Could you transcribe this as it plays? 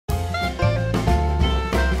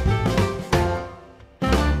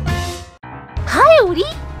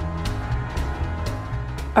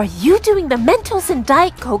Are you doing the Mentos and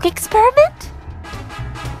Diet Coke experiment?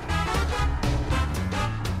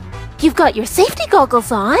 You've got your safety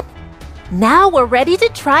goggles on. Now we're ready to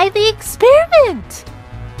try the experiment.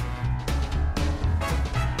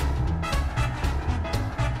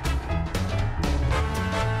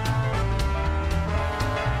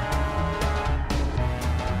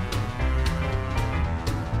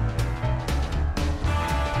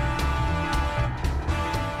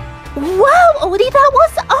 Wow, Odie, that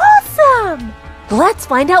was awesome! Let's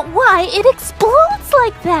find out why it explodes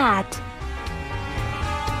like that.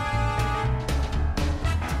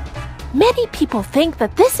 Many people think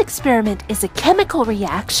that this experiment is a chemical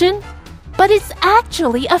reaction, but it's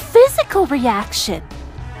actually a physical reaction.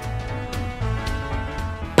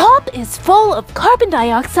 Pop is full of carbon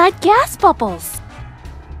dioxide gas bubbles.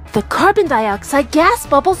 The carbon dioxide gas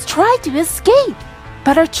bubbles try to escape,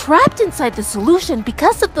 but are trapped inside the solution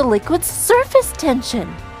because of the liquid's surface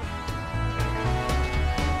tension.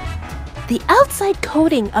 The outside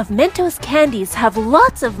coating of Mentos candies have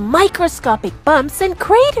lots of microscopic bumps and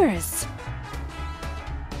craters.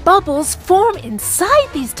 Bubbles form inside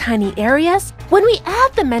these tiny areas when we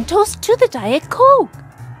add the Mentos to the Diet Coke.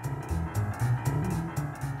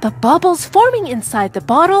 The bubbles forming inside the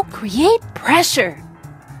bottle create pressure.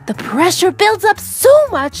 The pressure builds up so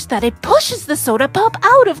much that it pushes the soda pop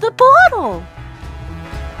out of the bottle.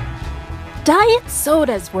 Diet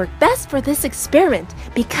sodas work best for this experiment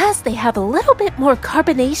because they have a little bit more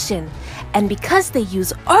carbonation and because they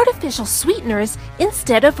use artificial sweeteners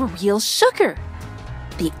instead of real sugar.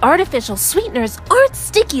 The artificial sweeteners aren't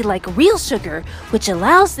sticky like real sugar, which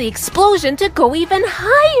allows the explosion to go even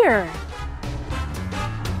higher.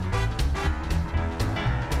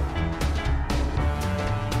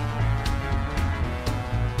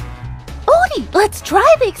 Let's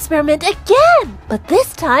try the experiment again, but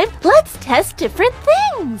this time, let's test different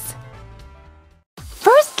things.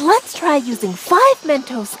 First, let's try using 5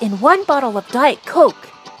 Mentos in one bottle of Diet Coke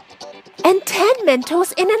and 10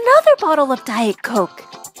 Mentos in another bottle of Diet Coke.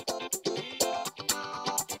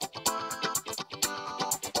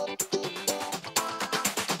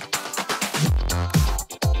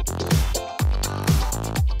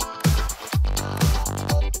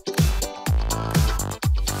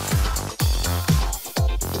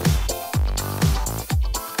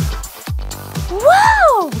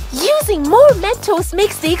 Wow! Using more Mentos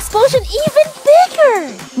makes the explosion even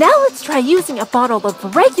bigger! Now let's try using a bottle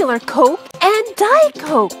of regular Coke and Diet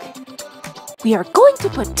Coke. We are going to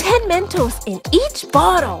put 10 Mentos in each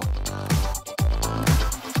bottle.